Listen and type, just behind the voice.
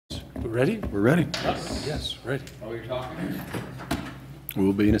We're ready? We're ready. Yes, ready. Oh, you're talking?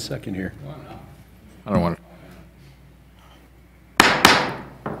 We'll be in a second here. I don't want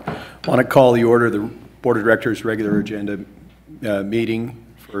I want to call the order of the Board of Directors regular agenda meeting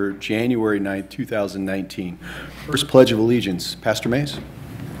for January 9th, 2019. First Pledge of Allegiance. Pastor Mays.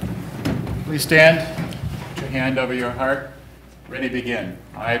 Please stand. Put your hand over your heart. Ready, begin.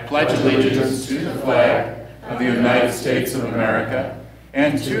 I pledge allegiance to the flag of the United States of America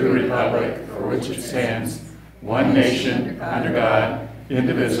and to the republic for which it stands, one nation, under God,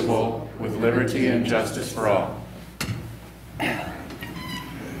 indivisible, with liberty and justice for all.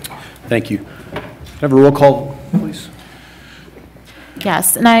 Thank you. Have a roll call, please.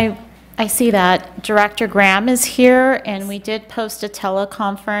 Yes, and I see that Director Graham is here, and we did post a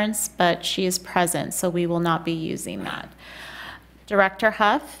teleconference, but she is present, so we will not be using that. Director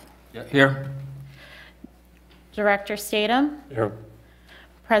Huff? Here. Director Statham? Here.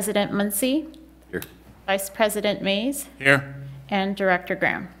 President Muncy? Here. Vice President Mays? Here. And Director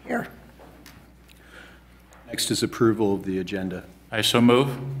Graham? Here. Next is approval of the agenda. I so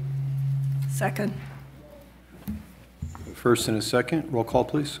move. Second. First and a second. Roll call,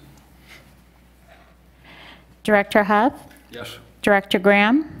 please. Director Huff? Yes. Director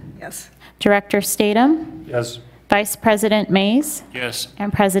Graham? Yes. Director Statham? Yes. Vice President Mays? Yes.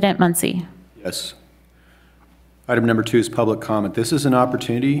 And President Muncy? Yes. Item number 2 is public comment. This is an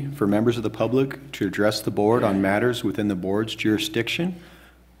opportunity for members of the public to address the board on matters within the board's jurisdiction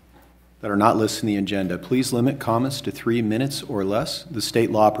that are not listed in the agenda. Please limit comments to 3 minutes or less. The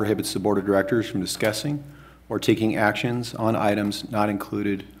state law prohibits the board of directors from discussing or taking actions on items not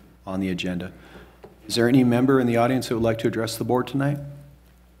included on the agenda. Is there any member in the audience that would like to address the board tonight?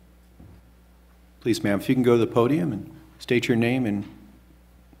 Please, ma'am, if you can go to the podium and state your name and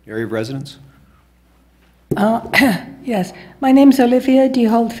area of residence. Yes, my name is Olivia D.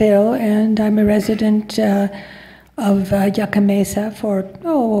 Holdfield, and I'm a resident of Yucca Mesa for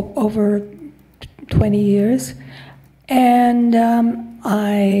over 20 years. And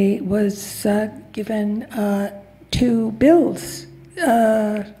I was given 2 bills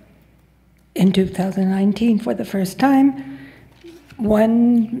in 2019 for the first time.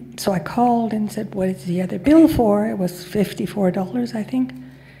 One, so I called and said, what is the other bill for? It was $54, I think.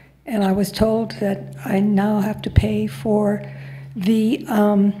 And I was told that I now have to pay for the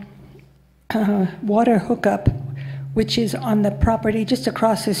water hookup, which is on the property just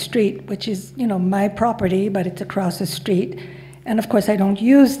across the street, which is, you know, my property, but it's across the street. And of course, I don't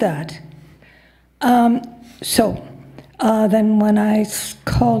use that. Then when I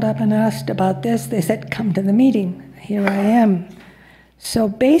called up and asked about this, they said, come to the meeting. Here I am. So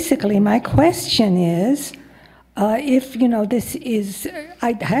basically, my question is, if, you know, this is,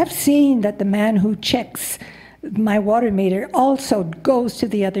 I have seen that the man who checks my water meter also goes to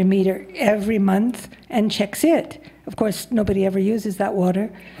the other meter every month and checks it. Of course, nobody ever uses that water.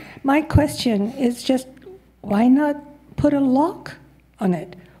 My question is just, why not put a lock on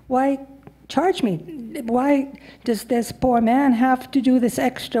it? Why charge me? Why does this poor man have to do this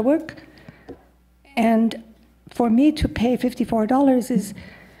extra work? And for me to pay $54 is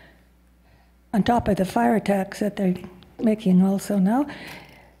on top of the fire tax that they're making also now.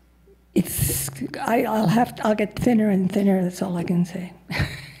 It's I'll get thinner and thinner. That's all I can say.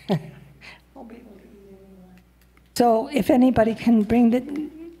 So if anybody can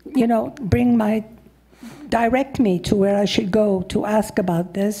direct me to where I should go to ask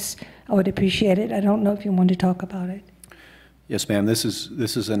about this, I would appreciate it. I don't know if you want to talk about it. Yes, ma'am. This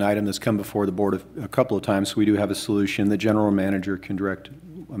is an item that's come before the board a couple of times. We do have a solution. The general manager can direct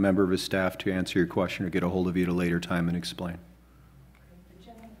a member of his staff to answer your question or get a hold of you at a later time and explain.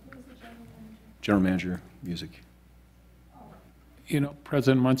 General manager, music. You know,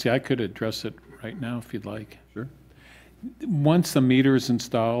 President Muncy, I could address it right now if you'd like. Sure. Once the meter is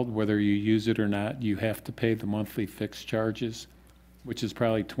installed, whether you use it or not, you have to pay the monthly fixed charges, which is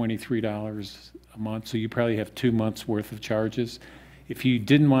probably $23 a month. So you probably have 2 months worth of charges. If you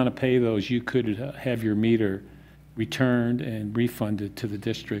didn't want to pay those, you could have your meter returned and refunded to the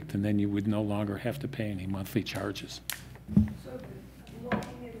district, and then you would no longer have to pay any monthly charges. So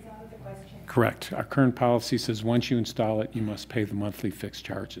locking it is out of the question. Correct. Our current policy says once you install it, you must pay the monthly fixed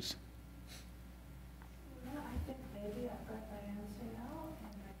charges. Well, I think maybe I've got my answer now,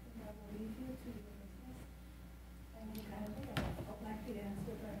 and I think I will leave you to your business. And you kind of like the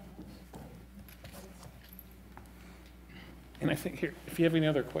answer very much. And I think here, if you have any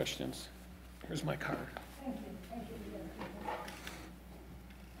other questions, here's my card. Thank you. Thank you.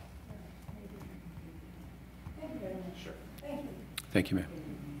 Thank you very much. Sure. Thank you. Thank you, ma'am.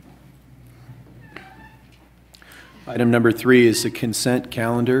 Item number 3 is the consent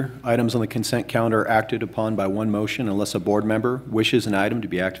calendar. Items on the consent calendar are acted upon by one motion unless a board member wishes an item to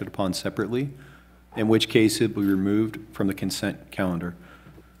be acted upon separately, in which case it will be removed from the consent calendar.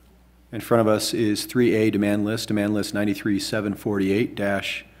 In front of us is 3A demand list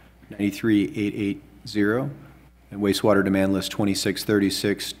 93748-93880, and wastewater demand list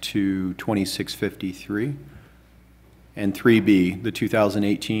 2636 to 2653. And 3B, the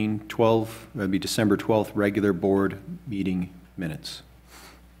 2018-12, that'd be December 12th, regular board meeting minutes.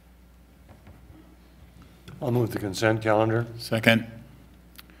 I'll move the consent calendar. Second.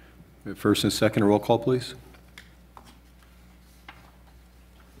 We have first and second, a roll call, please.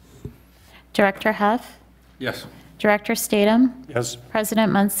 Director Huff, Yes. Director Statham, Yes.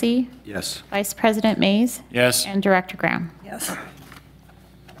 President Muncy, Yes. Vice President Mays, Yes. and Director Graham. Yes.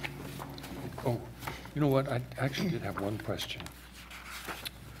 Oh, you know what? I actually did have one question.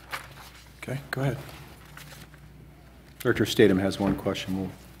 Okay, go ahead. Director Statham has one question.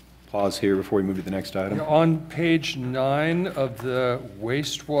 We'll pause here before we move to the next item. On page 9 of the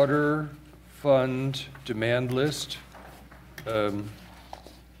wastewater fund demand list,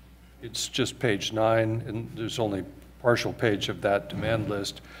 it's just page 9, and there's only partial page of that demand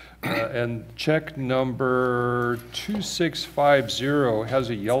list. And check number 2650 has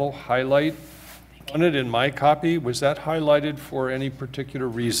a yellow highlight on it in my copy. Was that highlighted for any particular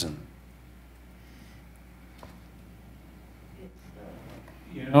reason?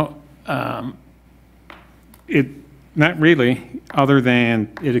 You know, not really, other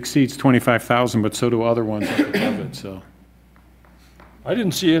than it exceeds 25,000, but so do other ones up above it, so. I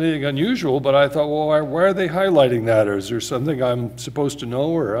didn't see anything unusual, but I thought, well, why are they highlighting that? Or is there something I'm supposed to know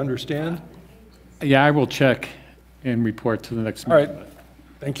or understand? Yeah, I will check and report to the next All right, meeting.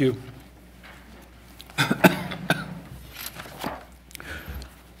 thank you.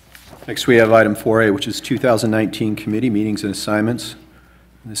 Next, we have item 4A, which is 2019 committee meetings and assignments.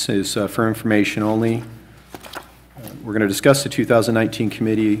 This is for information only. We're going to discuss the 2019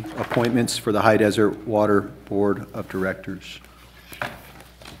 committee appointments for the High Desert Water Board of Directors.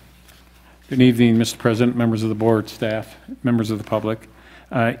 Good evening, Mr. President, members of the board, staff, members of the public.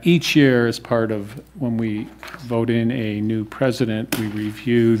 Each year, as part of when we vote in a new president, we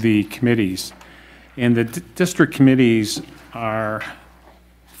review the committees. And the district committees are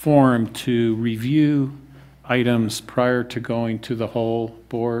formed to review items prior to going to the whole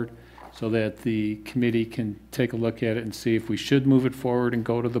board so that the committee can take a look at it and see if we should move it forward and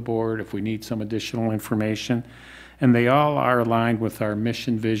go to the board, if we need some additional information. And they all are aligned with our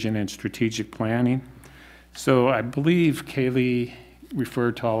mission, vision, and strategic planning. So I believe Kaylee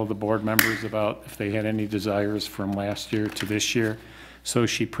referred to all of the board members about if they had any desires from last year to this year. So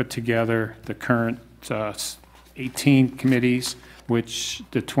she put together the current 18 committees, which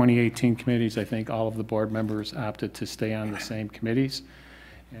the 2018 committees, I think all of the board members opted to stay on the same committees.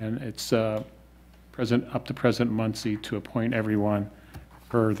 And it's up to President Muncy to appoint everyone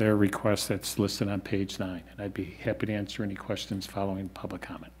per their request that's listed on page 9. And I'd be happy to answer any questions following public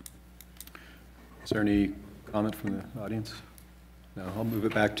comment. Is there any comment from the audience? No, I'll move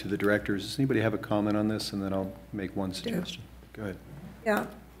it back to the directors. Does anybody have a comment on this? And then I'll make one suggestion. Go ahead. Yeah,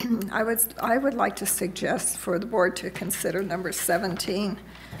 I would like to suggest for the board to consider number 17,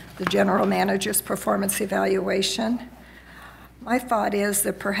 the general manager's performance evaluation. My thought is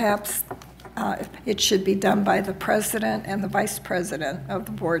that perhaps it should be done by the president and the vice president of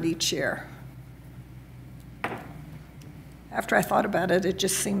the board each year. After I thought about it, it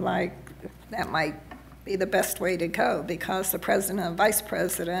just seemed like that might be the best way to go, because the president and vice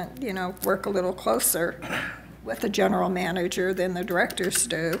president, you know, work a little closer with the general manager than the directors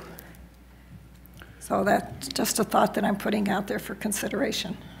do. So that's just a thought that I'm putting out there for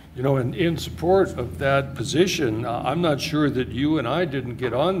consideration. You know, in support of that position, I'm not sure that you and I didn't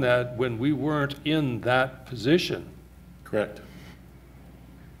get on that when we weren't in that position. Correct.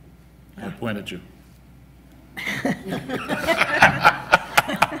 I appointed you.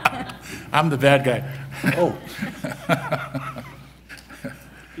 I'm the bad guy. Oh.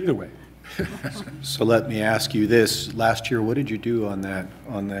 Either way. So let me ask you this. Last year, what did you do on that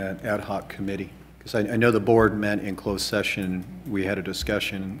ad hoc committee? Because I know the board met in closed session. We had a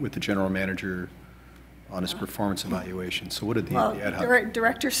discussion with the general manager on his performance evaluation. So what did the ad hoc?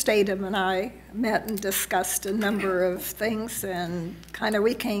 Director Statham and I met and discussed a number of things, and kind of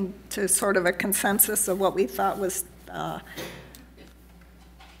we came to sort of a consensus of what we thought was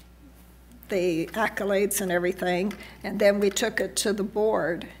the accolades and everything, and then we took it to the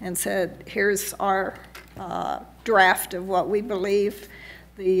board and said, here's our draft of what we believe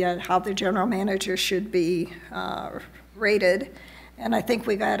how the general manager should be rated. And I think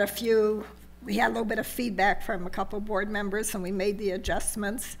we got a few we had a little bit of feedback from a couple board members, and we made the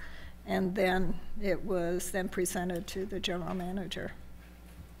adjustments, and then it was then presented to the general manager.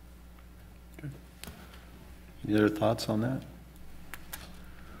 Any other thoughts on that?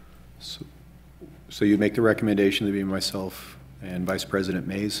 So you make the recommendation to be myself and Vice President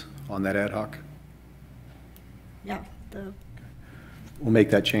Mays on that ad hoc? Yeah, We'll make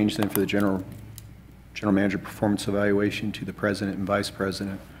that change then for the general manager performance evaluation to the president and vice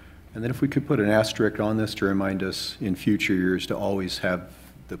president. And then if we could put an asterisk on this to remind us in future years to always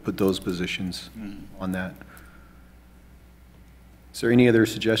put those positions on that. Is there any other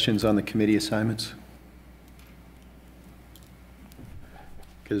suggestions on the committee assignments?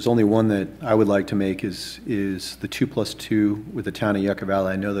 Okay, there's only one that I would like to make is the 2+2 with the town of Yucca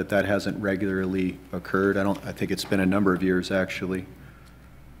Valley. I know that hasn't regularly occurred. I think it's been a number of years actually.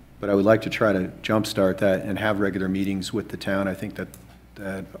 But I would like to try to jumpstart that and have regular meetings with the town. I think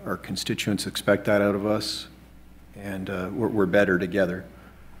that our constituents expect that out of us, and we're better together.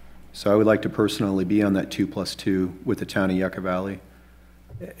 So I would like to personally be on that 2+2 with the town of Yucca Valley,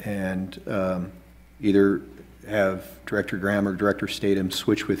 and either have Director Graham or Director Statham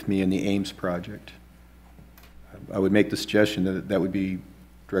switch with me in the Ames project. I would make the suggestion that that would be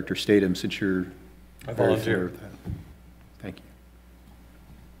Director Statham, since you're I very volunteer. familiar with that. Thank you.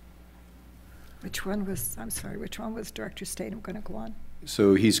 which one was Director Statham going to go on?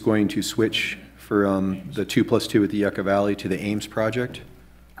 So he's going to switch from the 2+2 with the Yucca Valley to the Ames project,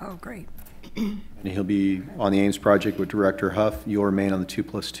 Oh, great. and he'll be on the Ames project with Director Huff. You'll remain on the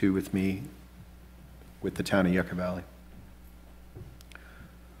 2+2 with me with the town of Yucca Valley.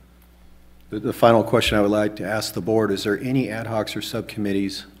 The final question I would like to ask the board, is there any ad hocs or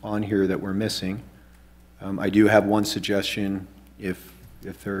subcommittees on here that we're missing? I do have one suggestion if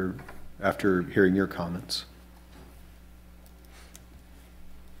they're, after hearing your comments.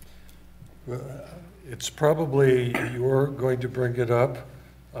 It's probably you're going to bring it up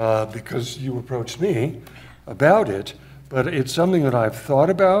because you approached me about it, but it's something that I've thought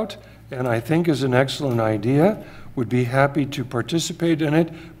about and I think is an excellent idea. Would be happy to participate in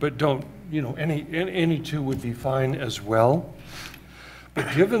it, but don't, any two would be fine as well.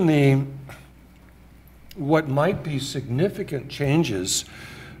 But given what might be significant changes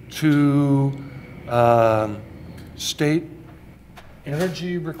to state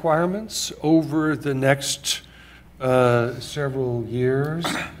energy requirements over the next several years,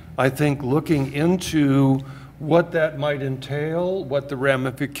 I think looking into what that might entail, what the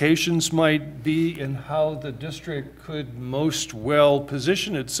ramifications might be, and how the district could most well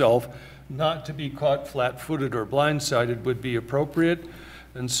position itself not to be caught flat-footed or blindsided would be appropriate.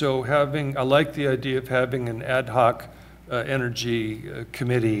 And so I like the idea of having an ad hoc energy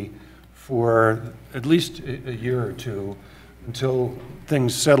committee for at least a year or two until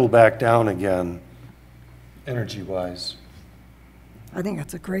things settle back down again, energy-wise. I think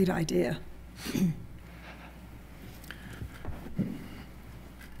that's a great idea.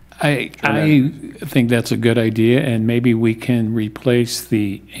 I think that's a good idea, and maybe we can replace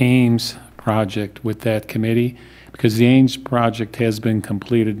the Ames project with that committee, because the Ames project has been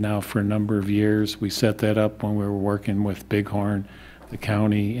completed now for a number of years. We set that up when we were working with Bighorn, the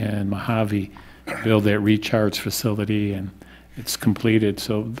county, and Mojave to build that recharge facility, and it's completed,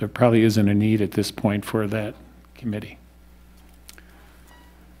 so there probably isn't a need at this point for that committee.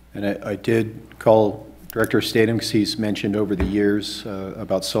 And I did call Director Statham because he's mentioned over the years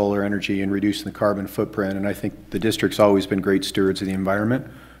about solar energy and reducing the carbon footprint, and I think the district's always been great stewards of the environment.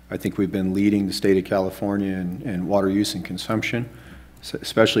 I think we've been leading the state of California in water use and consumption,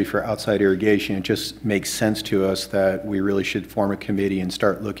 especially for outside irrigation. It just makes sense to us that we really should form a committee and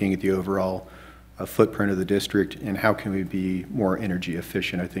start looking at the overall footprint of the district and how can we be more energy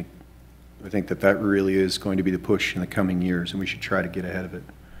efficient. I think that really is going to be the push in the coming years, and we should try to get ahead of it.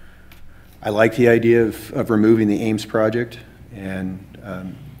 I like the idea of removing the Ames project, and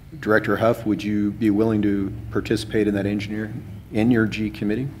Director Huff, would you be willing to participate in that energy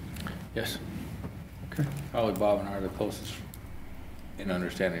committee? Yes. Okay. Probably Bob and I are the closest in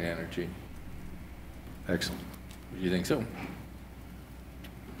understanding energy. Excellent. Do you think so?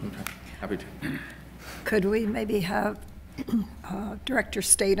 Okay, happy to. Could we maybe have Director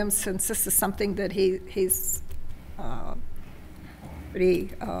Statham, since this is something that he's pretty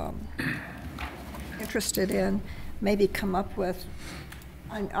interested in, maybe come up with,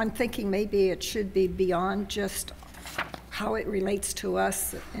 I'm thinking maybe it should be beyond just how it relates to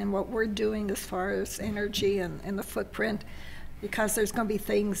us and what we're doing as far as energy and the footprint, because there's going to be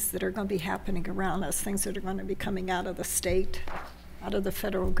things that are going to be happening around us, things that are going to be coming out of the state, out of the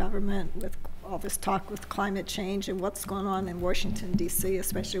federal government with all this talk with climate change and what's going on in Washington, D.C.,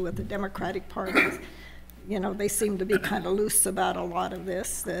 especially with the Democratic Party, you know, they seem to be kind of loose about a lot of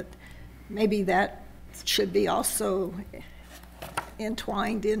this, that maybe that should be also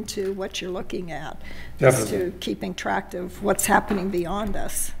entwined into what you're looking at, as to keeping track of what's happening beyond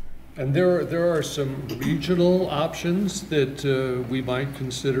us. And there are some regional options that we might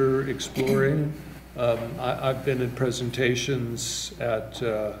consider exploring. I've been in presentations at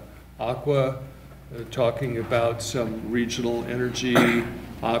Aqua talking about some regional energy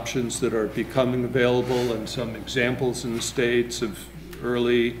options that are becoming available, and some examples in the States of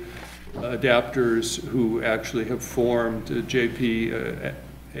early adapters who actually have formed JPAs,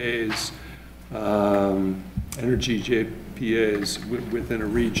 energy JPAs within a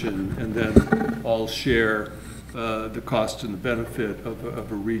region, and then all share the cost and the benefit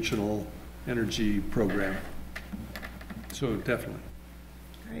of a regional energy program. So definitely.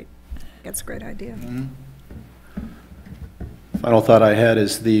 Great. That's a great idea. Final thought I had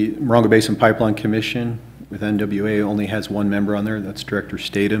is the Morongo Basin Pipeline Commission with NWA only has one member on there, that's Director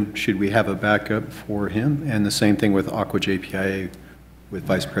Statham. Should we have a backup for him? And the same thing with Aqua JPIA with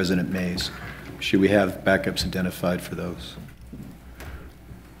Vice President Mays. Should we have backups identified for those?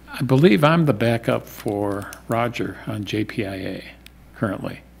 I believe I'm the backup for Roger on JPIA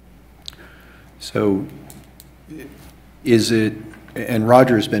currently. So is it, and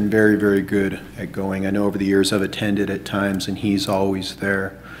Roger's been very, very good at going. I know over the years I've attended at times and he's always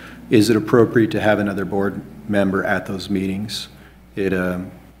there. Is it appropriate to have another board member at those meetings?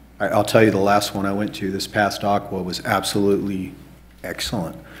 I'll tell you, the last one I went to this past Aqua was absolutely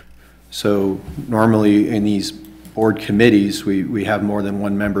excellent. So normally in these board committees, we have more than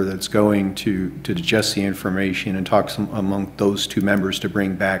one member that's going to digest the information and talk among those two members to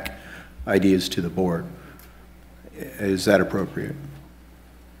bring back ideas to the board. Is that appropriate?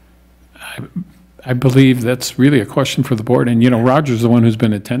 I believe that's really a question for the board, and you know, Roger's the one who's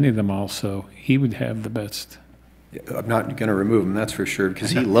been attending them all, so he would have the best. I'm not going to remove him, that's for sure,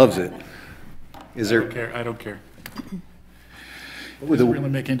 because he loves it. Is there? I don't care. It doesn't really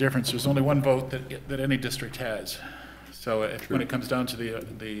make any difference. There's only one vote that any district has. So when it comes down to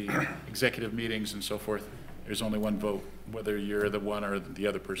the executive meetings and so forth, there's only one vote, whether you're the one or the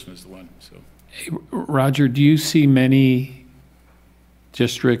other person is the one. So, Hey, Roger, do you see many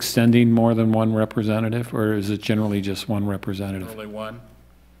districts sending more than one representative, or is it generally just one representative? only one.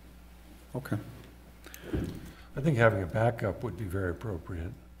 Okay. I think having a backup would be very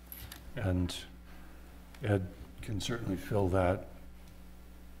appropriate, and Ed can certainly fill that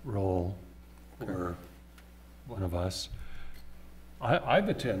role for one of us. I've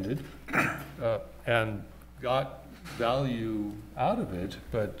attended and got value out of it,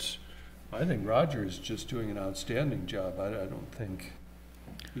 but I think Roger's just doing an outstanding job. I don't think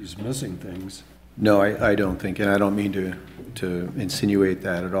he's missing things. No, I don't think, and I don't mean to insinuate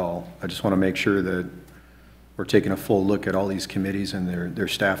that at all. I just want to make sure that we're taking a full look at all these committees and they're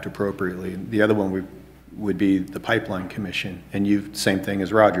staffed appropriately. The other one would be the Pipeline Commission, and same thing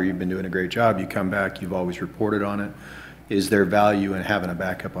as Roger, you've been doing a great job. You come back, you've always reported on it. Is there value in having a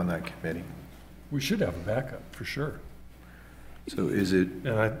backup on that committee? We should have a backup, for sure. So is it?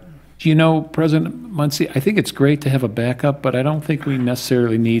 And You know, President Muncy, I think it's great to have a backup, but I don't think we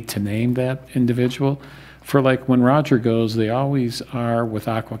necessarily need to name that individual. For like when Roger goes, they always are with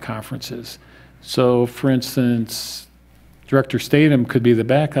Aqua conferences. So for instance, Director Statham could be the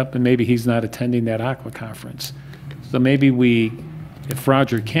backup and maybe he's not attending that Aqua conference. So maybe if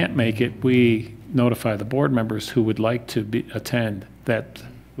Roger can't make it, we notify the board members who would like to attend that,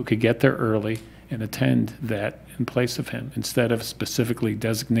 who could get there early and attend that in place of him, instead of specifically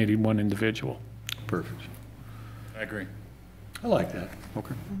designating one individual. Perfect. I agree. I like that.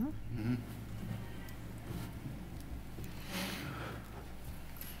 Okay.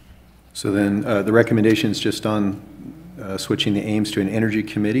 So then the recommendation is just on switching the aims to an energy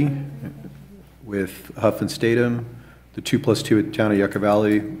committee with Huff and Statham. The 2+2 at the town of Yucca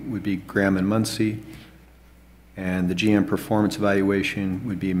Valley would be Graham and Muncy, and the GM performance evaluation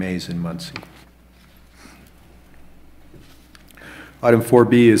would be Mays and Muncy. Item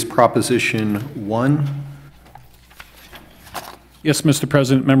 4B is Proposition 1. Yes, Mr.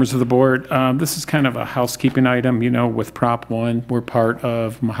 President, members of the board, this is kind of a housekeeping item. You know, with Prop 1, we're part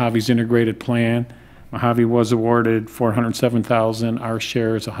of Mojave's integrated plan. Mojave was awarded $407,000. Our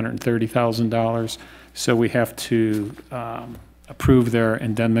share is $130,000. So we have to approve their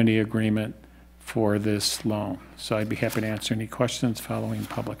indemnity agreement for this loan. So I'd be happy to answer any questions following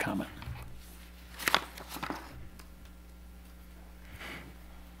public comment.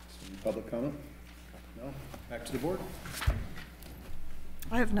 Public comment? No? Back to the board.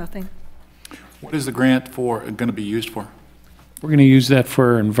 I have nothing. What is the grant for, going to be used for? We're going to use that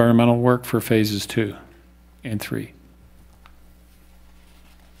for environmental work for phases 2 and 3.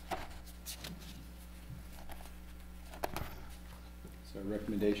 So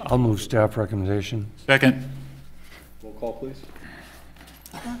recommendation. I'll move staff recommendation. Second. Roll call, please.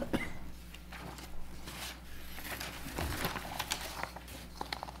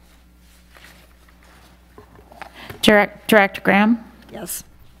 Director Graham, Yes.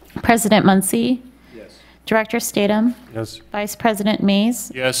 President Muncy, Yes. Director Statham, Yes. Vice President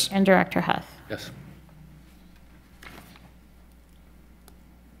Mays, Yes. and Director Huff. Yes.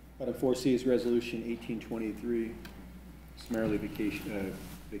 Item 4C is Resolution 1823, summarily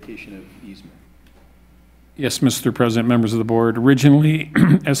vacation of easement. Yes, Mr. President, members of the board. Originally,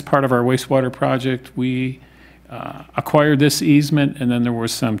 as part of our wastewater project, we acquired this easement, and then there were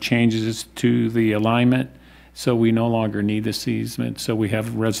some changes to the alignment, so we no longer need this easement. So we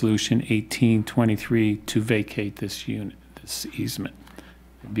have Resolution 1823 to vacate this easement.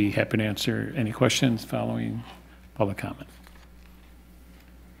 I'd be happy to answer any questions following public comment.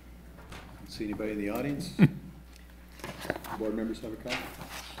 See anybody in the audience? Board members have a comment?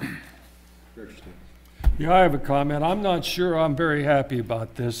 Director State. Yeah, I have a comment. I'm not sure I'm very happy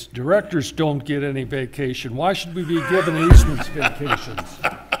about this. Directors don't get any vacation. Why should we be giving easements vacations?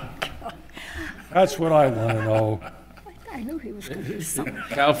 That's what I want to know. I knew he was going to do something.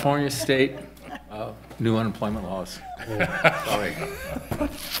 California state new unemployment laws. Sorry.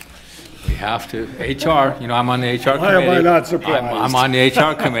 We have to, HR, you know, I'm on the HR committee. Why am I not surprised? I'm on the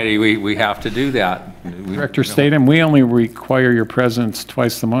HR committee. We have to do that. Director Statham, we only require your presence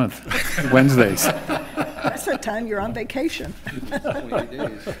twice a month, Wednesdays. That's the time you're on vacation. 20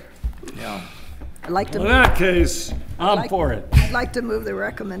 days. Yeah. I'd like to In move. that case, I'm for it. I'd like to move the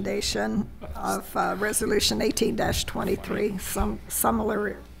recommendation of Resolution 18-23, some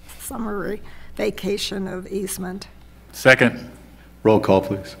summary vacation of easement. Second. Roll call,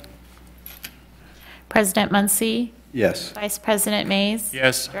 please. President Muncy, Yes. Vice President Mays,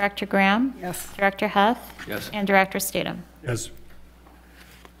 Yes. Director Graham, Yes. Director Huff, Yes. and Director Statham. Yes.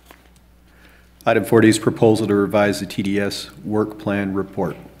 Item 40 is proposal to revise the TDS work plan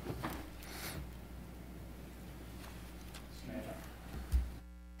report.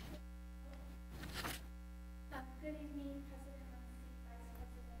 Good evening, President Muncy, Vice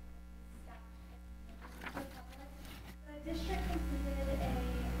President, staff, and the public. The district completed a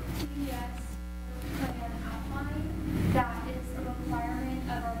TDS plan outline that is a requirement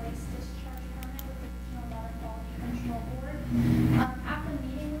of our waste discharge permit with the Regional Water Quality Control Board. After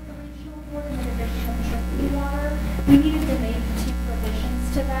meeting with the regional board and the Division of Drinking Water, we needed to make 2 revisions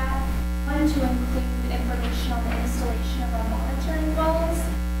to that. One, to include information on the installation of our monitoring wells.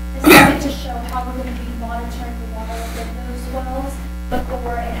 The second, to show how we're going to be monitoring the water within those wells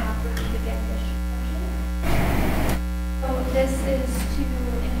before and after we begin discharging. So this is to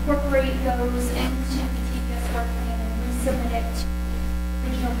incorporate those into the TDS work plan and resubmit it to the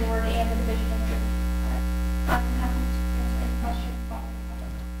regional board and the Division of Drinking Water. I'm happy to answer any questions following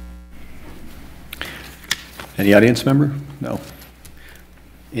that. Any audience member? No.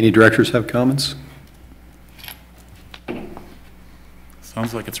 Any directors have comments?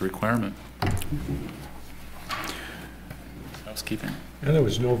 Sounds like it's a requirement. Housekeeping. And there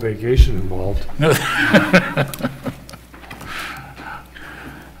was no vacation involved.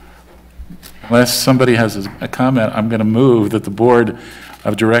 Unless somebody has a comment, I'm going to move that the Board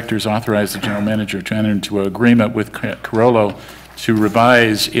of Directors authorize the General Manager to enter into an agreement with Carollo to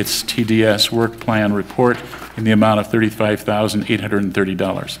revise its TDS work plan report in the amount of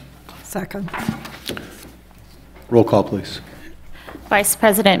 $35,830. Second. Roll call, please. Vice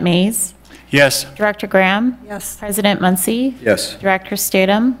President Mays, Yes. Director Graham, Yes. President Muncy, Yes. Director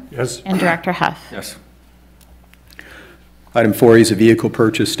Statham, Yes. and Director Huff. Yes. Item 4 is a vehicle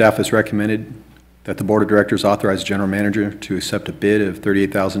purchase. Staff has recommended that the Board of Directors authorize the General Manager to accept a bid of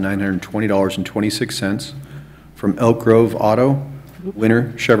 $38,920.26 from Elk Grove Auto,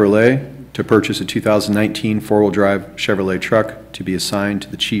 Winter Chevrolet, to purchase a 2019 four-wheel drive Chevrolet truck to be assigned to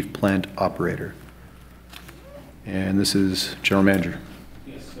the Chief Plant Operator. And this is General Manager.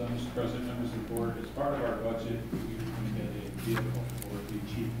 Yes, Mr. President, members of the board, as part of our budget, we are going to get a vehicle for the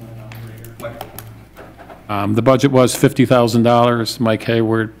chief plant operator. The budget was $50,000. Mike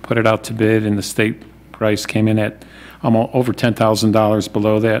Hayward put it out to bid, and the state price came in at almost over $10,000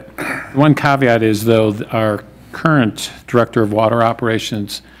 below that. One caveat is, though, our current Director of Water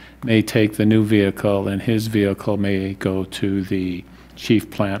Operations may take the new vehicle, and his vehicle may go to the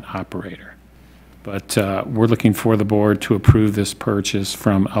chief plant operator. But we're looking for the board to approve this purchase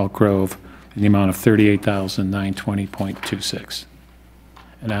from Elk Grove in the amount of $38,920.26.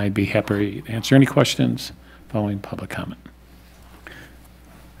 and I'd be happy to answer any questions following public comment.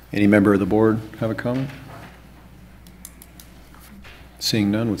 Any member of the board have a comment?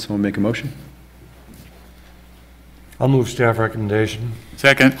 Seeing none, would someone make a motion? I'll move staff recommendation.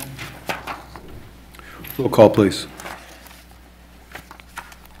 Second. Roll call, please.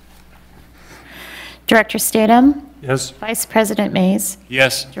 Director Statham, Yes? Vice President Mays,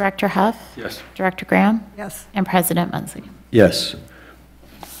 Yes. Director Huff, Yes. Director Graham, Yes. and President Muncy. Yes.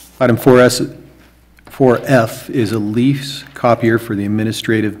 Item 4F is a lease copier for the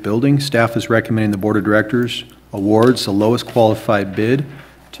administrative building. Staff is recommending the Board of Directors awards the lowest qualified bid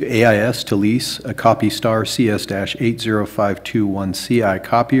to AIS to lease a Copy Star CS-80521CI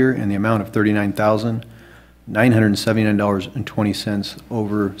copier in the amount of $39,979.20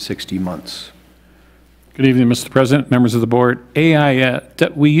 over 60 months. Good evening, Mr. President, members of the board. AIS,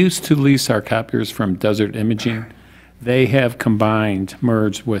 we used to lease our copiers from Desert Imaging. They have combined,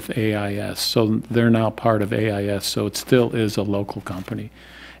 merged with AIS, so they're now part of AIS, so it still is a local company.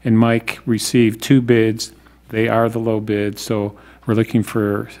 And Mike received 2 bids. They are the low bid, so we're looking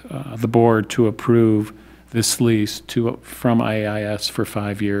for the board to approve this lease from AIS for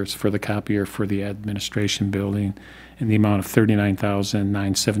 5 years for the copier for the administration building in the amount of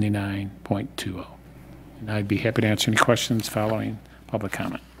 $39,979.20. And I'd be happy to answer any questions following public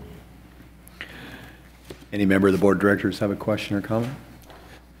comment. Any member of the Board of Directors have a question or comment?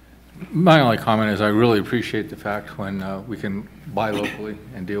 My only comment is I really appreciate the fact when we can buy locally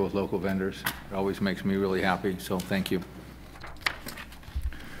and deal with local vendors. It always makes me really happy, so thank you.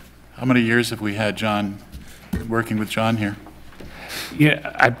 How many years have we had John, working with John here?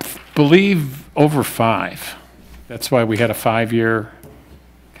 Yeah, I believe over 5. That's why we had a 5-year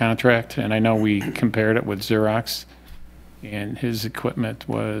contract, and I know we compared it with Xerox, and his equipment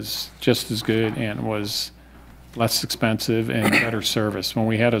was just as good and was less expensive and better service. When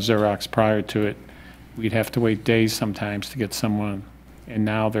we had a Xerox prior to it, we'd have to wait days sometimes to get someone, and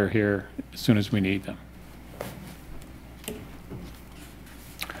now they're here as soon as we need them.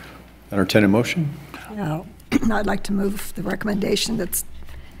 Entertain a motion? Yeah, I'd like to move the recommendation that's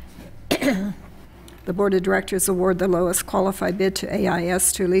the Board of Directors award the lowest qualified bid to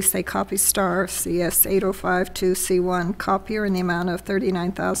AIS to lease a Copy Star CS-8052C1 copier in the amount of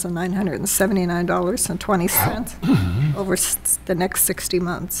 $39,979.20 over the next 60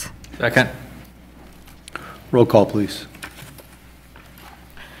 months. Second. Roll call, please.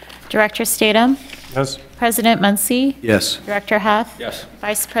 Director Statham, Yes? President Muncy, Yes. Director Huff, Yes.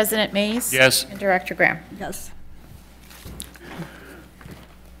 Vice President Mays, Yes. and Director Graham. Yes.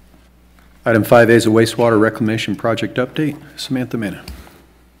 Item 5A is a wastewater reclamation project update. Samantha Mena.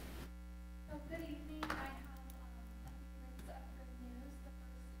 So good evening. I have a few bits of good news. The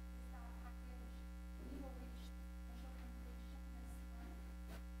first is that package we will reach substantial completion this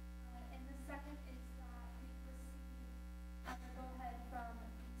month. And the second is that we received a go-ahead from the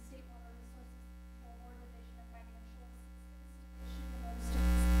State Water Resources Board Division of Financial Assistance to issue the notice to proceed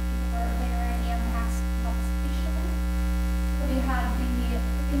for Barron and past pump station. So we had the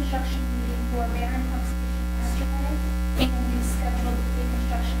construction meeting for Barron Pump Station yesterday, and we scheduled the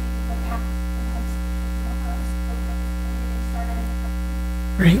construction meeting for Paxton Pump Station tomorrow. So we're getting started.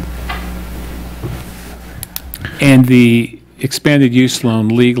 And the expanded use loan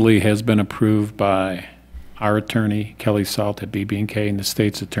legally has been approved by our attorney, Kelly Salt at BB&K, and the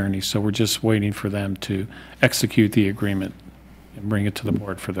state's attorney, so we're just waiting for them to execute the agreement and bring it to the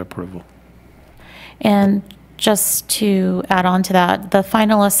board for the approval. And just to add on to that, the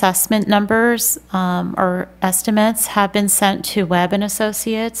final assessment numbers or estimates have been sent to Webb and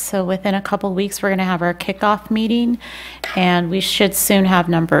Associates. So within a couple weeks, we're going to have our kickoff meeting, and we should soon have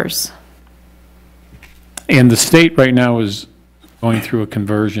numbers. And the state right now is going through a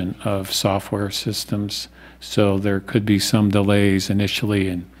conversion of software systems, so there could be some delays initially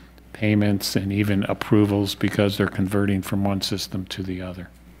in payments and even approvals because they're converting from one system to the other.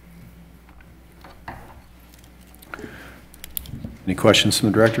 Any questions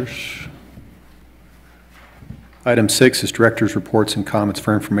from the directors? Item 6 is directors' reports and comments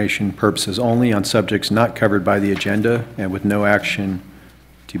for information purposes only on subjects not covered by the agenda and with no action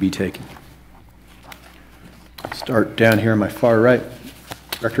to be taken. Start down here on my far right.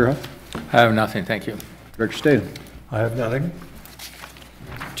 Director Huff? I have nothing, thank you. Director Statham? I have nothing.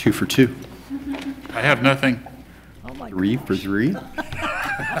 2 for 2. I have nothing. 3 for 3.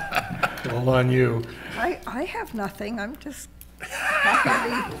 All on you. I have nothing. I'm just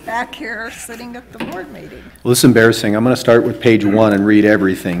happy to be back here sitting at the board meeting. Well, this is embarrassing. I'm going to start with page 1 and read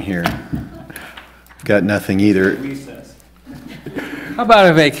everything here. Got nothing either. How about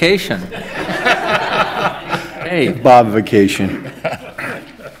a vacation? Hey, Bob vacation.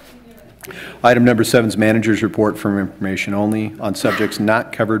 Item number 7 is manager's report for information only on subjects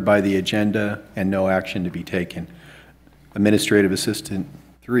not covered by the agenda and no action to be taken. Administrative Assistant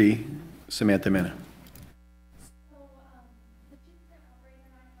 3, Samantha Mena. So, the chief grant operator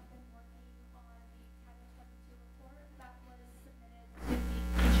and I have been working on the Title 72 report that was submitted to the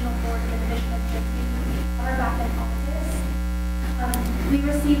regional board of the Division of Drinking Water back in August. We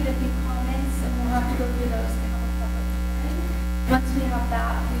received a few comments, and we'll have to go through those to have a public hearing. Once we have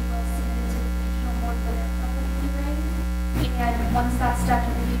that, we will submit it to the regional board for their public hearing. And once that's done,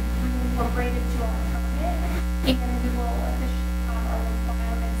 it will be reincorporated to our permit, and we will officially have our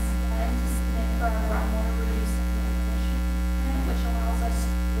requirements done to submit for our groundwater review submission, which allows us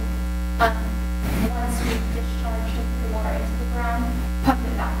to, once we've discharged the water into the ground, pump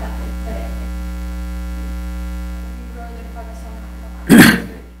it back up and put it in. We'll be really good progress on that.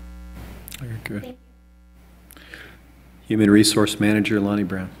 Very good. Thank you. Human Resource Manager Lonnie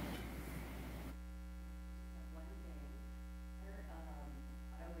Brown.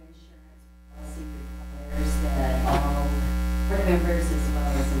 Auto insurance policy requires that all board members as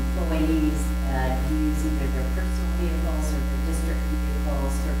well as employees that use either their personal vehicles or their district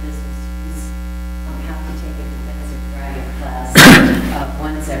vehicles for business use have to take a defensive driving class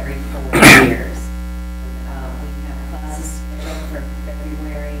once every 4 years. We have classes scheduled for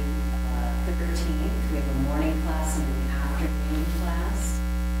February 13th. We have a morning class and an afternoon class.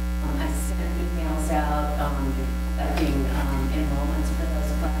 I sent emails out conducting enrollments for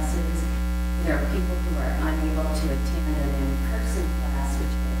those classes. There are people who are unable to attend an in-person class,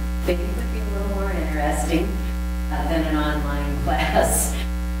 which I think would be a little more interesting than an online class.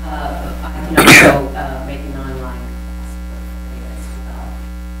 I can also make an online class for you as well.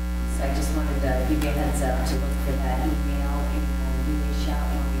 So I just wanted to give you a heads up to look for that email and give me a shout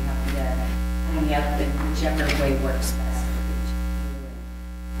when we have to hang up in whichever way works best for each of you.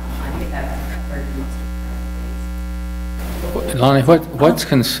 I think I've covered most of the things. Lonnie, what's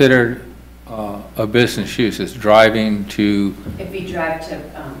considered a business use? Is driving to, If you drive to,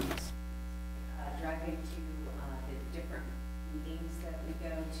 driving to the different meetings that we go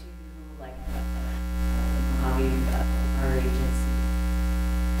to, like hobby, our agency.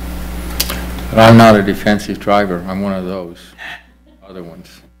 I'm not a defensive driver, I'm one of those other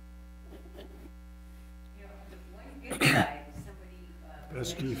ones. You know, the one good side, somebody.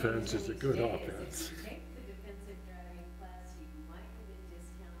 Best defense is a good offense. If you take the defensive driving class, you might get a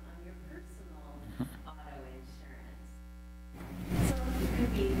discount on your personal auto insurance. So it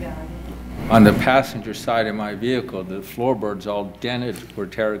could be valuable. On the passenger side of my vehicle, the floorboard's all dented where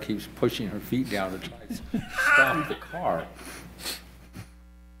Tara keeps pushing her feet down to try to stop the car.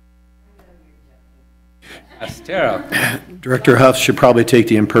 That's Tara. Director Huff should probably take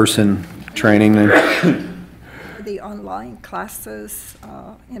the in-person training then. The online classes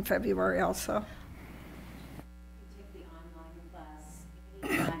in February also. You can take the online class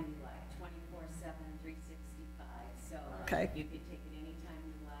anytime you like, 24/7, 365. So Okay. you could take it anytime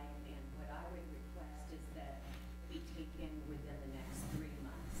you like. And what I would request is that it be taken within the next 3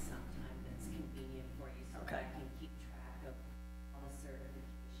 months, sometime that's convenient for you, so that I can keep track of all the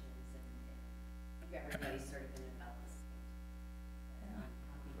certifications and keep everybody sort of in about the same. I'm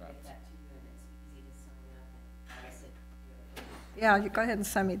happy to get that to you, and it's easy to sign up. And like I said, Yeah, you go ahead and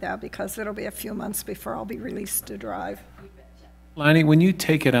send me that because it'll be a few months before I'll be released to drive. Lonnie, when you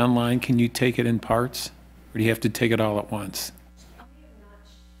take it online, can you take it in parts? Or do you have to take it all at once? I am not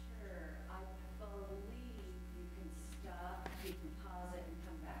sure. I believe you can stop, you can pause it and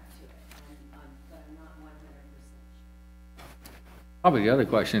come back to it, but I'm not 100% sure. Probably the other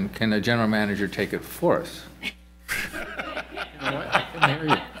question, can the general manager take it for us? You know what? I couldn't hear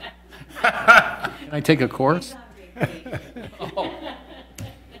you. Can I take a course?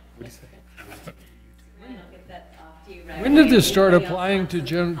 When did this start applying to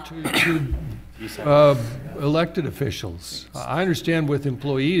elected officials? I understand with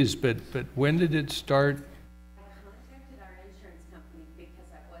employees, but when did it start? I contacted our insurance company because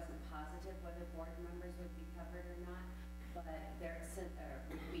I wasn't positive whether board members would be covered or not, but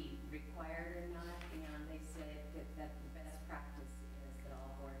would be required or not, and they said that the best practice is that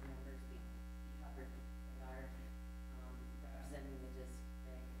all board members be covered if they are representing the district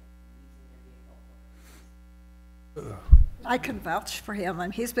and using their vehicle. I can vouch for him,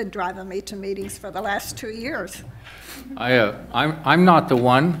 and he's been driving me to meetings for the last 2 years. I'm not the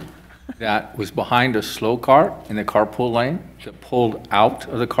one that was behind a slow car in the carpool lane, that pulled out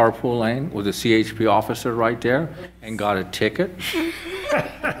of the carpool lane with a CHP officer right there and got a ticket.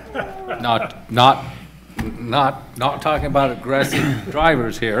 Not talking about aggressive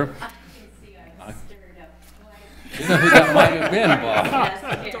drivers here. You know who that might have been,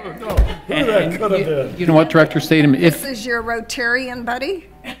 Bob? You know what, Director Statham, This is your Rotarian buddy?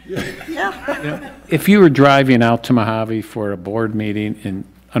 Yeah. if you were driving out to Mojave for a board meeting and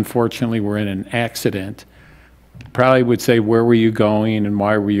unfortunately were in an accident, probably would say, where were you going and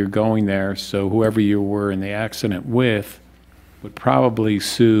why were you going there? So whoever you were in the accident with would probably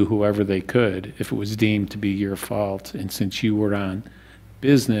sue whoever they could if it was deemed to be your fault. And since you were on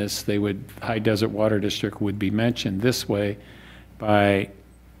business, High Desert Water District would be mentioned this way by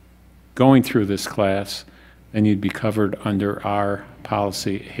going through this class, then you'd be covered under our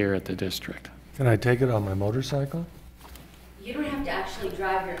policy here at the district. Can I take it on my motorcycle? You don't have to actually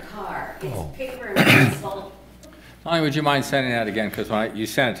drive your car. It's paper and pencil. Lonnie, would you mind sending that again? Because when you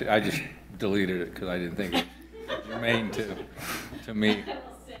sent it, I just deleted it because I didn't think it was germane to me.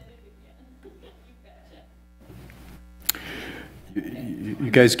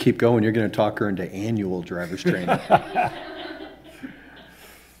 You guys keep going, you're going to talk her into annual driver's training.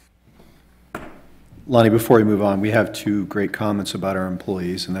 Lonnie, before we move on, we have 2 great comments about our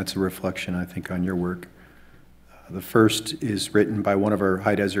employees, and that's a reflection, I think, on your work. The first is written by one of our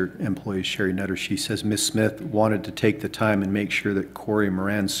High Desert employees, Sherry Nutter. She says, Ms. Smith wanted to take the time and make sure that Corey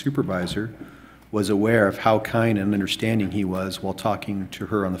Moran's supervisor was aware of how kind and understanding he was while talking to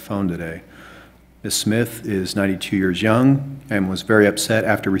her on the phone today. Ms. Smith is 92 years young and was very upset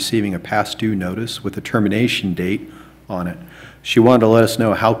after receiving a past due notice with a termination date on it. She wanted to let us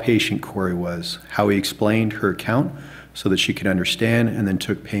know how patient Corey was, how he explained her account so that she could understand, and then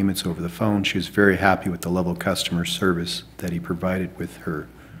took payments over the phone. She was very happy with the level of customer service that he provided with her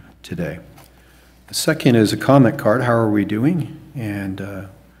today. The second is a comment card, how are we doing? And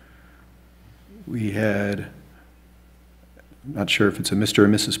we had, not sure if it's a Mr. or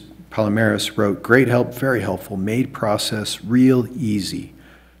Mrs. Palomares, wrote, great help, very helpful, made process real easy,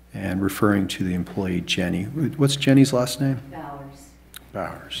 and referring to the employee Jenny. What's Jenny's last name? Bowers.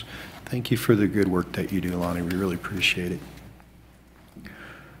 Bowers. Thank you for the good work that you do, Lonnie. We really appreciate it.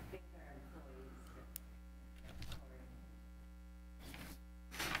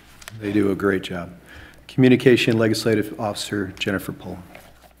 They do a great job. Communication Legislative Officer Jennifer Pull.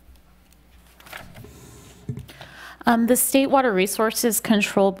 The State Water Resources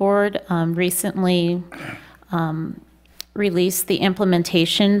Control Board recently released the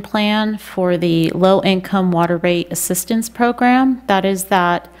implementation plan for the low-income water rate assistance program. That is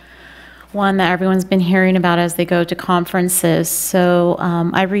that one that everyone's been hearing about as they go to conferences. So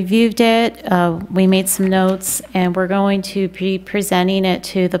I reviewed it, we made some notes, and we're going to be presenting it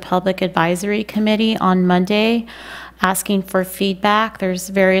to the Public Advisory Committee on Monday, asking for feedback. There's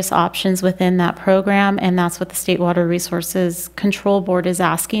various options within that program, and that's what the State Water Resources Control Board is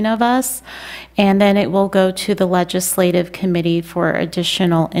asking of us. And then it will go to the Legislative Committee for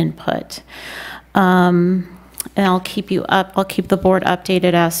additional input. And I'll keep the board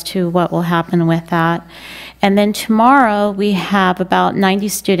updated as to what will happen with that. And then tomorrow we have about 90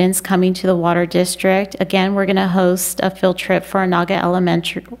 students coming to the Water District. Again, we're going to host a field trip for Naga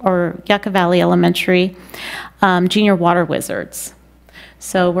Elementary or Yucca Valley Elementary Junior Water Wizards.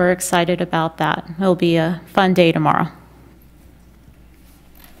 So we're excited about that. It'll be a fun day tomorrow.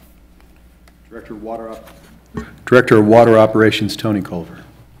 Director of Water Operations Tony Culver.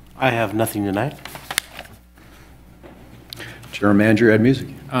 I have nothing tonight. General Manager Ed Music.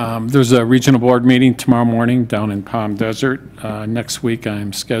 There's a regional board meeting tomorrow morning down in Palm Desert. Next week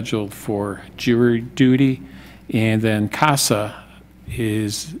I'm scheduled for jury duty, and then CASA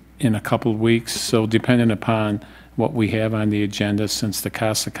is in a couple of weeks. So depending upon what we have on the agenda, since the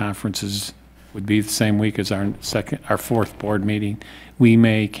CASA conferences would be the same week as our fourth board meeting, we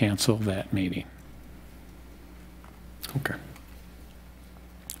may cancel that meeting. Okay.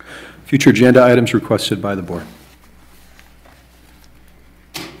 Future agenda items requested by the board.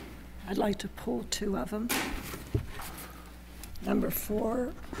 I'd like to pull 2 of them. Number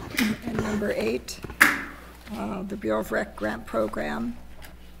 4 and number 8, the Bureau of Rec grant program.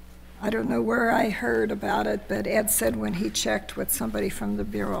 I don't know where I heard about it, but Ed said when he checked with somebody from the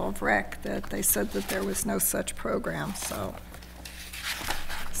Bureau of Rec that they said that there was no such program. So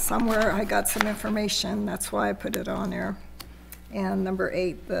somewhere I got some information, that's why I put it on there. And number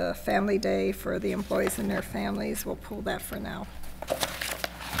 8, the Family Day for the employees and their families, we'll pull that for now.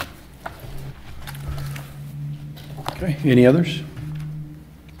 Okay, any others?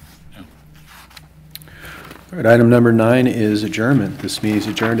 No. All right, item number 9 is adjournment. This meeting is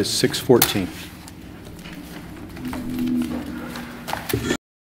adjourned at 6:14.